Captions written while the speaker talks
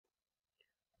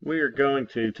We are going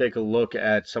to take a look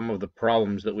at some of the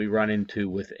problems that we run into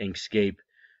with Inkscape,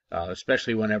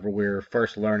 especially whenever we're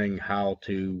first learning how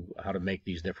to make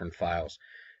these different files.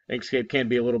 Inkscape can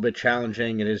be a little bit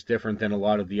challenging. It is different than a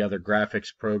lot of the other graphics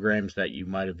programs that you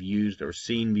might have used or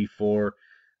seen before.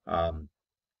 Um,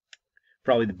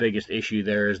 Probably the biggest issue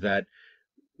there is that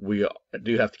we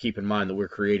do have to keep in mind that we're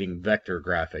creating vector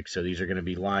graphics. So these are going to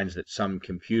be lines that some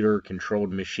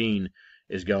computer-controlled machine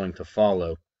is going to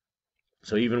follow.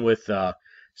 So even with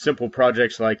simple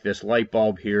projects like this light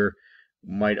bulb here,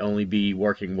 might only be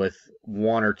working with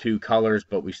one or two colors,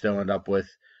 but we still end up with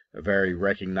a very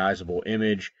recognizable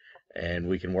image, and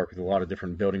we can work with a lot of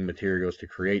different building materials to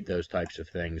create those types of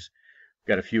things.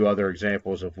 We've got a few other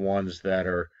examples of ones that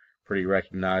are pretty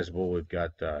recognizable. We've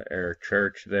got Eric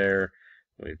Church there.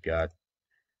 We've got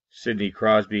Sidney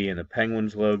Crosby and the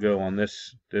Penguins logo on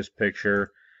this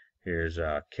picture. Here's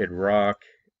Kid Rock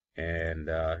and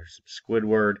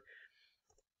Squidward.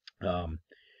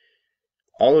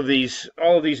 All of these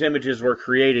images were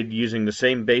created using the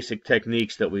same basic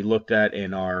techniques that we looked at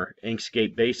in our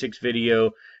Inkscape Basics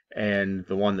video and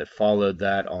the one that followed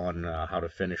that on how to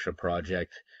finish a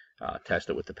project, test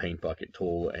it with the paint bucket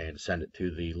tool, and send it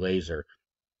to the laser.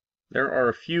 There are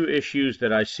a few issues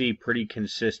that I see pretty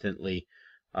consistently.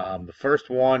 The first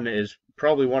one is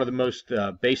probably one of the most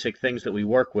basic things that we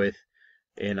work with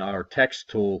in our text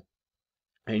tool,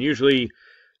 and usually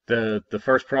the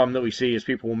first problem that we see is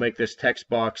people will make this text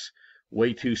box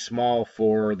way too small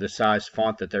for the size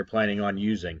font that they're planning on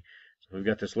using. So we've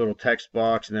got this little text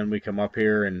box, and then we come up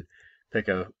here and pick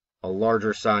a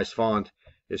larger size font.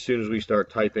 As soon as we start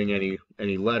typing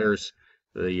any letters,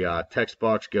 the text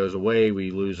box goes away.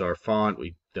 We lose our font.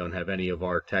 We don't have any of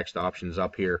our text options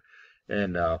up here,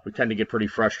 and we tend to get pretty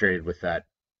frustrated with that.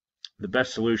 The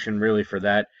best solution really for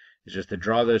that is just to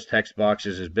draw those text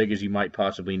boxes as big as you might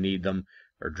possibly need them,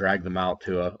 or drag them out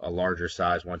to a larger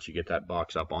size once you get that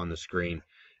box up on the screen,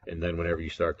 and then whenever you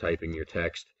start typing your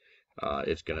text,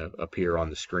 it's going to appear on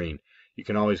the screen. You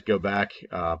can always go back,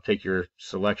 take your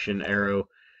selection arrow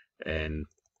and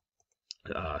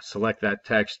select that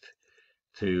text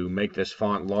to make this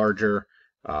font larger.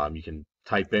 You can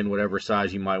type in whatever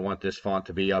size you might want this font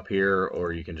to be up here,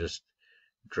 or you can just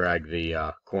drag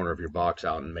the corner of your box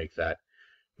out and make that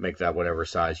whatever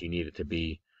size you need it to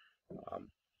be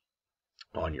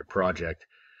on your project.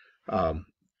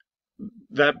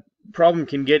 That problem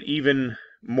can get even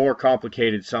more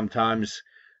complicated sometimes,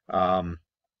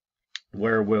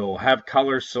 where we'll have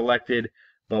colors selected,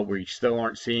 but we still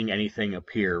aren't seeing anything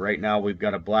appear. Right now we've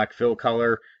got a black fill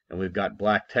color and we've got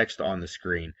black text on the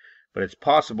screen, but it's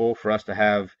possible for us to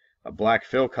have a black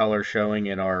fill color showing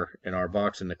in our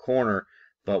box in the corner,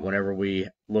 but whenever we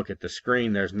look at the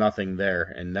screen there's nothing there,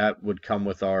 and that would come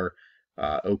with our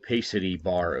opacity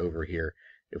bar over here.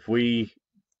 If we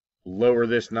lower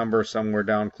this number somewhere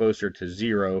down closer to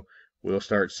 0, we'll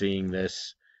start seeing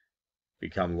this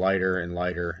become lighter and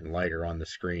lighter and lighter on the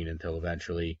screen until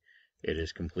eventually it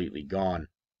is completely gone.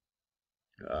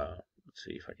 Let's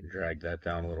see if I can drag that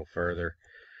down a little further.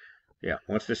 Yeah,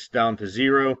 once this is down to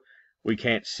 0, we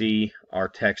can't see our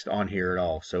text on here at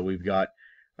all. So we've got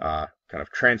kind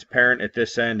of transparent at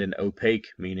this end and opaque,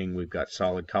 meaning we've got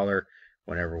solid color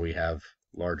whenever we have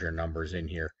larger numbers in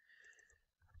here.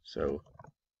 So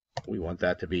we want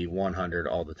that to be 100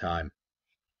 all the time.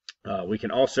 We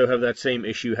can also have that same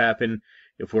issue happen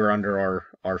if we're under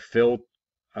our fill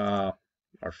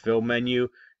menu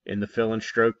in the fill and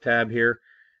stroke tab here.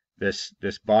 This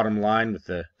bottom line with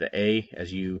the A,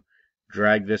 as you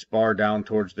drag this bar down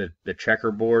towards the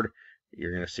checkerboard,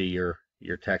 you're going to see your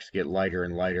text get lighter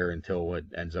and lighter until it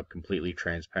ends up completely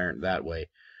transparent that way.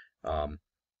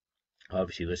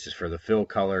 Obviously this is for the fill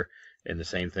color, and the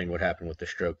same thing would happen with the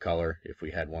stroke color if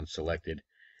we had one selected.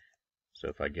 So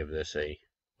if I give this a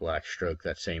black stroke,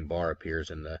 that same bar appears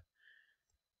in the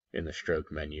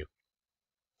stroke menu.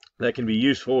 That can be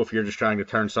useful if you're just trying to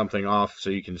turn something off so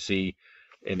you can see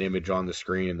an image on the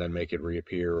screen and then make it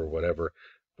reappear or whatever.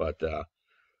 But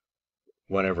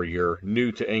whenever you're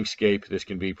new to Inkscape, this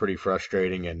can be pretty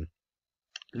frustrating and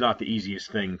not the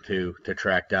easiest thing to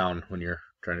track down when you're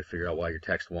trying to figure out why your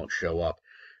text won't show up.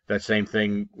 That same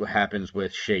thing happens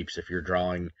with shapes. If you're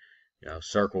drawing,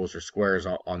 circles or squares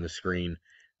on the screen,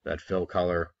 that fill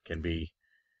color can be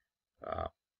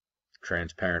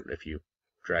transparent if you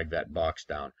drag that box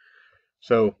down.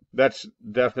 So that's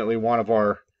definitely one of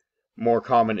our more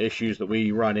common issues that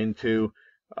we run into.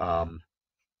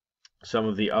 Some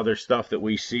of the other stuff that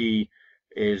we see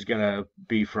is going to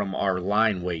be from our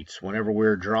line weights. Whenever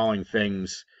we're drawing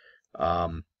things,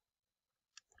 a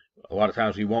lot of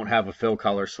times we won't have a fill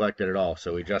color selected at all,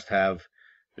 so we just have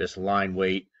this line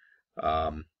weight,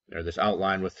 or this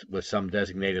outline with some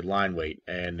designated line weight.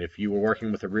 And if you were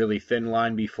working with a really thin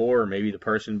line before, or maybe the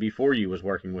person before you was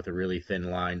working with a really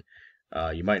thin line,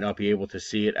 you might not be able to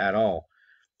see it at all.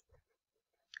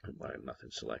 I have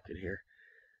nothing selected here.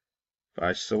 If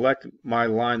I select my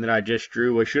line that I just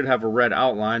drew, I should have a red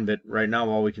outline, but right now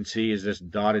all we can see is this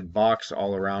dotted box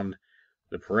all around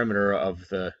the perimeter of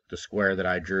the square that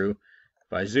I drew.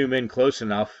 If I zoom in close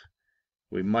enough,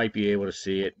 we might be able to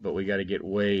see it, but we got to get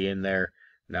way in there.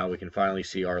 Now we can finally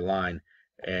see our line.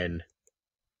 And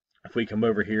if we come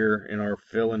over here in our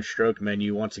fill and stroke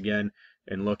menu once again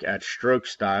and look at stroke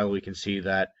style, we can see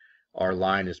that our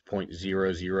line is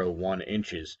 0.001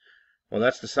 inches. Well,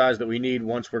 that's the size that we need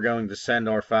once we're going to send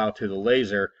our file to the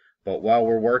laser, but while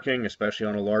we're working, especially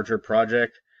on a larger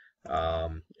project,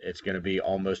 it's going to be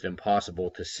almost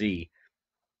impossible to see.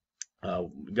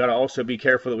 We've got to also be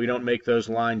careful that we don't make those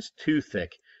lines too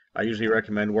thick. I usually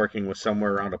recommend working with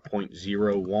somewhere around a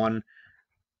 0.01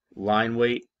 line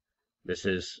weight. This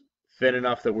is thin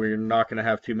enough that we're not going to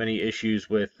have too many issues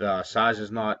with sizes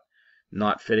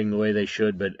not fitting the way they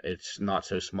should, but it's not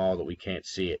so small that we can't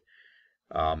see it.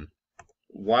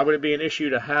 Why would it be an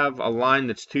issue to have a line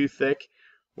that's too thick?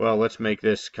 Well, let's make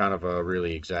this kind of a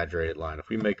really exaggerated line. If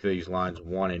we make these lines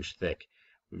 1 inch thick,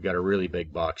 we've got a really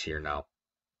big box here now.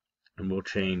 And we'll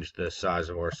change the size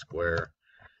of our square.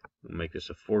 We'll make this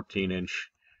a 14 inch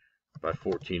by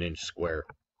 14 inch square.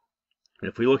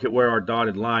 And if we look at where our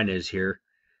dotted line is here,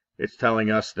 it's telling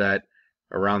us that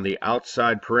around the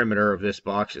outside perimeter of this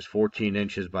box is 14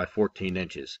 inches by 14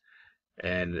 inches.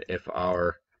 And if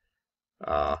our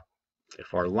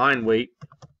line weight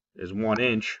is 1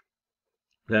 inch,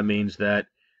 that means that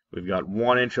we've got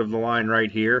 1 inch of the line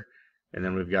right here, and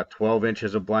then we've got 12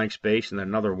 inches of blank space, and then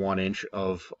another 1 inch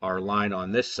of our line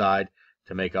on this side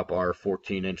to make up our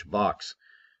 14 inch box.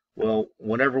 Well,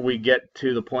 whenever we get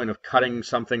to the point of cutting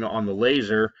something on the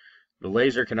laser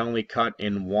can only cut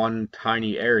in one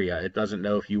tiny area. It doesn't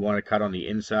know if you want to cut on the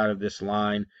inside of this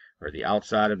line, or the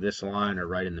outside of this line, or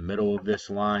right in the middle of this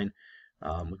line.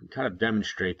 We can kind of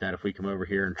demonstrate that if we come over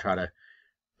here and try to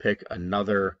pick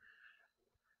another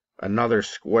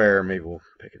square. Maybe we'll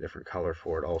pick a different color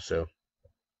for it also.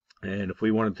 And if we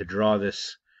wanted to draw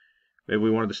this, maybe we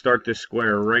wanted to start this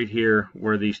square right here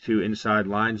where these two inside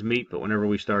lines meet, but whenever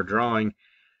we start drawing,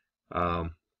 our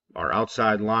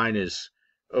outside line is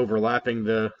overlapping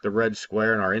the red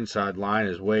square, and our inside line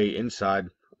is way inside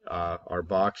our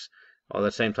box. Well,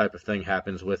 that same type of thing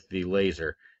happens with the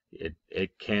laser.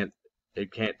 It can't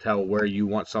tell where you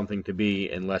want something to be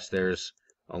unless there's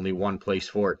only one place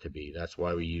for it to be. That's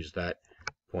why we use that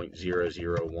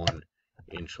 0.001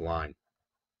 inch line.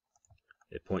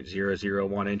 At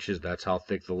 0.001 inches, that's how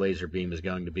thick the laser beam is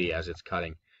going to be as it's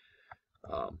cutting.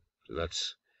 So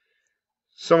that's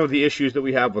some of the issues that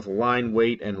we have with line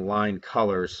weight and line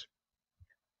colors.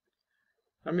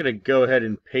 I'm going to go ahead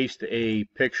and paste a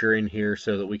picture in here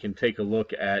so that we can take a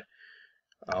look at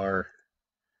our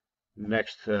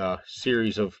next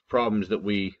series of problems that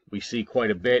we see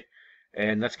quite a bit,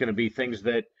 and that's going to be things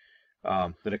that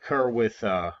that occur with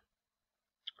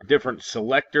different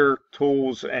selector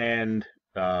tools and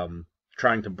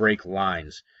trying to break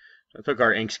lines. I took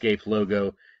our Inkscape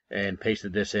logo and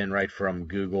pasted this in right from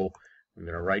Google. I'm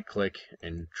going to right click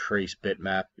and trace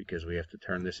bitmap because we have to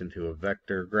turn this into a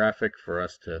vector graphic for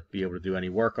us to be able to do any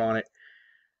work on it.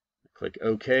 Click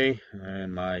OK,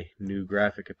 and my new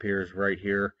graphic appears right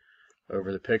here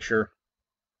over the picture.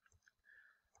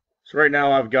 So right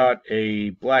now I've got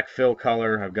a black fill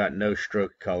color, I've got no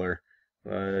stroke color.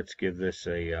 Let's give this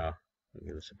a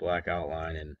black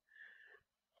outline and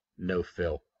no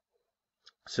fill.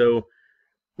 So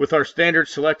with our standard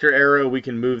selector arrow, we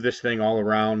can move this thing all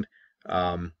around,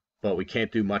 but we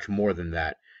can't do much more than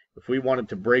that. If we wanted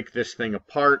to break this thing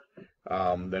apart,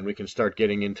 then we can start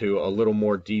getting into a little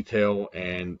more detail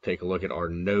and take a look at our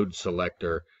node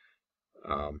selector.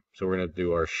 So we're going to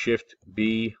do our Shift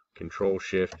B, Control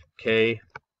Shift K.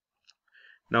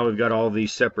 Now we've got all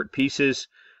these separate pieces.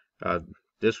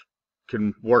 This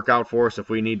can work out for us if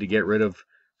we need to get rid of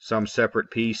some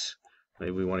separate piece.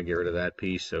 Maybe we want to get rid of that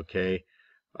piece. Okay.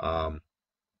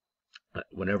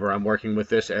 Whenever I'm working with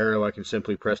this arrow, I can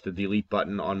simply press the delete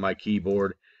button on my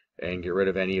keyboard and get rid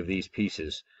of any of these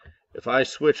pieces. If I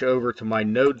switch over to my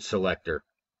node selector,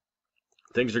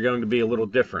 things are going to be a little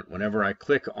different. Whenever I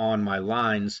click on my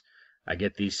lines, I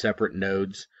get these separate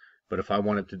nodes. But if I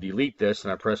wanted to delete this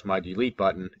and I press my delete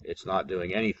button, it's not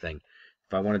doing anything.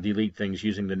 If I want to delete things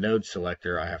using the node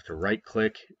selector, I have to right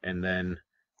click and then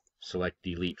select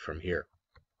delete from here.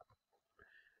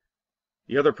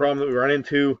 The other problem that we run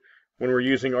into when we're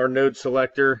using our node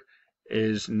selector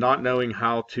is not knowing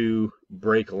how to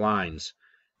break lines.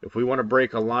 If we want to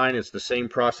break a line, it's the same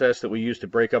process that we use to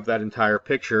break up that entire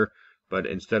picture, but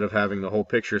instead of having the whole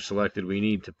picture selected, we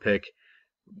need to pick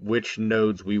which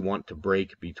nodes we want to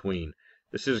break between.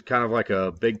 This is kind of like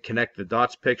a big connect the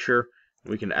dots picture.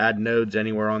 We can add nodes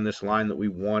anywhere on this line that we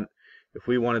want. If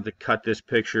we wanted to cut this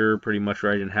picture pretty much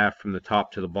right in half from the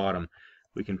top to the bottom,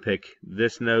 we can pick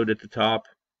this node at the top,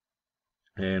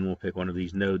 and we'll pick one of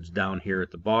these nodes down here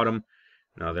at the bottom.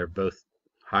 Now they're both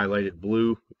highlighted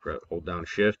blue. Hold down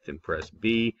Shift and press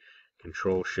B,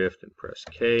 Control Shift and press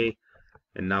K,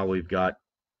 and now we've got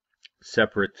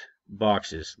separate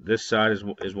boxes. This side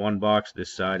is one box,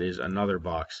 this side is another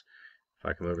box. If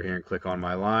I come over here and click on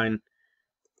my line,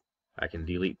 I can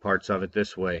delete parts of it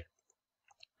this way.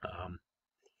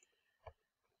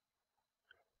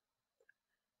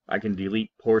 I can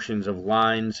delete portions of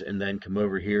lines and then come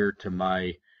over here to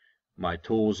my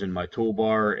tools in my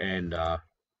toolbar and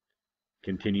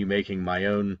continue making my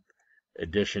own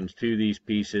additions to these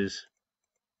pieces.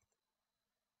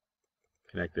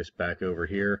 Connect this back over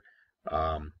here.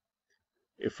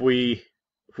 If we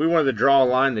wanted to draw a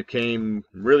line that came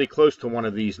really close to one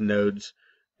of these nodes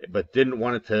but didn't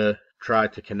want it to try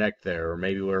to connect there, or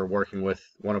maybe we're working with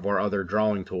one of our other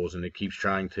drawing tools and it keeps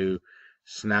trying to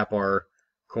snap our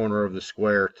corner of the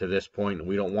square to this point and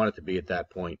we don't want it to be at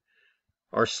that point,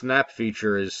 our snap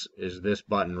feature is this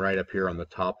button right up here on the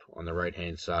top on the right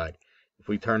hand side. If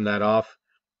we turn that off,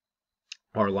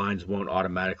 our lines won't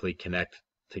automatically connect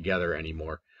together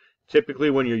anymore. Typically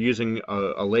when you're using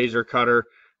a laser cutter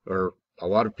or a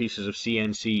lot of pieces of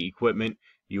CNC equipment,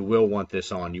 you will want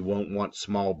this on. You won't want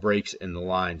small breaks in the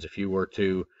lines. If you were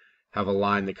to have a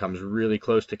line that comes really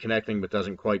close to connecting but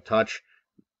doesn't quite touch,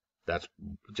 that's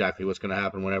exactly what's going to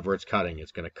happen whenever it's cutting.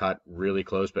 It's going to cut really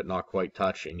close but not quite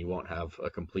touch, and you won't have a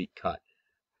complete cut.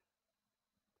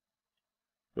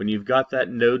 When you've got that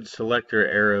node selector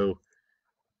arrow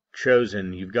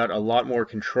chosen, you've got a lot more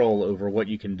control over what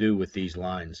you can do with these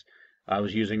lines. I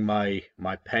was using my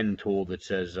pen tool that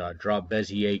says draw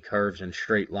Bezier curves and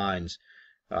straight lines.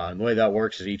 And the way that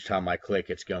works is each time I click,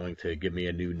 it's going to give me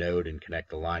a new node and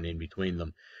connect a line in between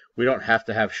them. We don't have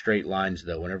to have straight lines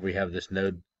though. Whenever we have this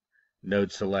node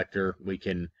selector, we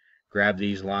can grab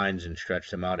these lines and stretch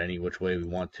them out any which way we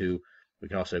want to. We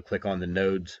can also click on the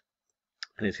nodes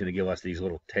and it's going to give us these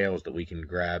little tails that we can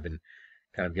grab and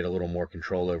kind of get a little more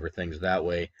control over things that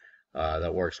way.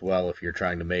 That works well if you're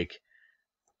trying to make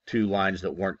two lines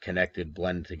that weren't connected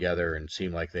blend together and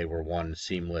seem like they were one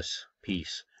seamless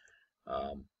piece.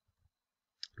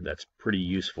 That's pretty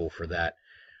useful for that.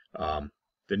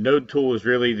 The node tool is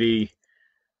really the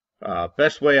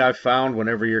best way I've found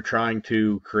whenever you're trying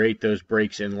to create those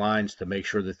breaks in lines to make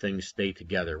sure that things stay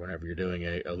together whenever you're doing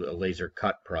a laser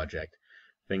cut project.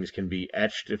 Things can be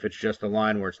etched if it's just a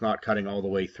line where it's not cutting all the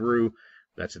way through.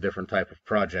 That's a different type of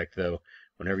project though.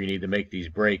 Whenever you need to make these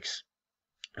breaks,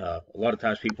 a lot of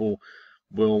times people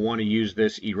will want to use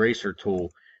this eraser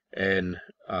tool, and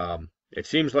it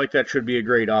seems like that should be a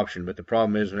great option, but the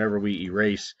problem is whenever we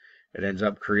erase, it ends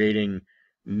up creating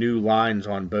new lines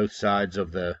on both sides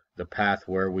of the path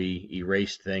where we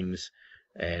erased things,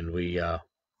 and we'll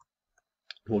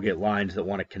get lines that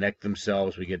want to connect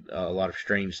themselves. We get a lot of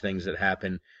strange things that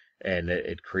happen, and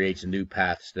it creates new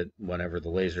paths that whenever the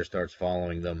laser starts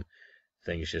following them,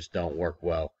 things just don't work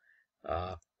well.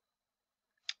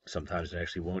 Sometimes it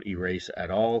actually won't erase at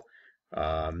all.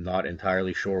 I'm not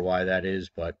entirely sure why that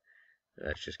is, but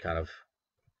that's just kind of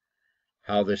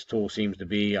how this tool seems to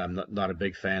be. I'm not a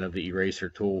big fan of the eraser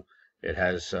tool. It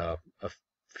has a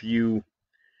few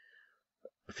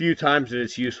times that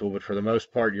it's useful, but for the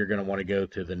most part you're going to want to go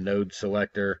to the node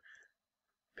selector,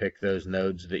 pick those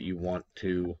nodes that you want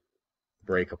to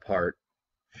break apart,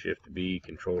 Shift B,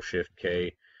 Control Shift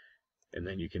K, and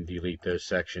then you can delete those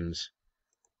sections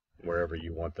wherever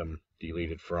you want them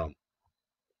deleted from.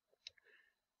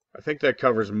 I think that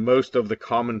covers most of the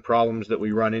common problems that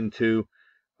we run into.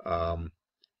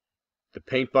 The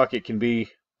paint bucket can be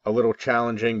a little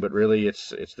challenging, but really it's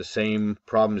the same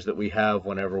problems that we have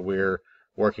whenever we're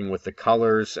working with the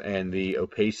colors and the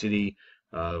opacity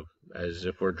as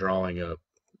if we're drawing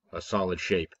a solid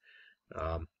shape.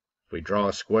 If we draw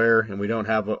a square and we don't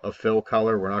have a fill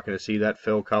color, we're not going to see that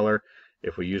fill color.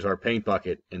 If we use our paint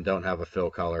bucket and don't have a fill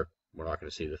color, we're not going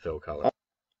to see the fill color.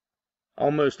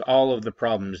 Almost all of the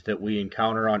problems that we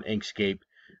encounter on Inkscape,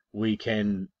 we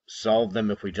can solve them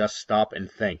if we just stop and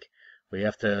think. We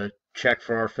have to check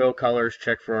for our fill colors,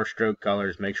 check for our stroke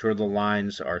colors, make sure the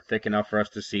lines are thick enough for us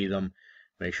to see them,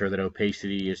 make sure that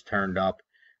opacity is turned up,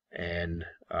 and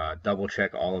double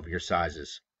check all of your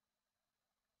sizes.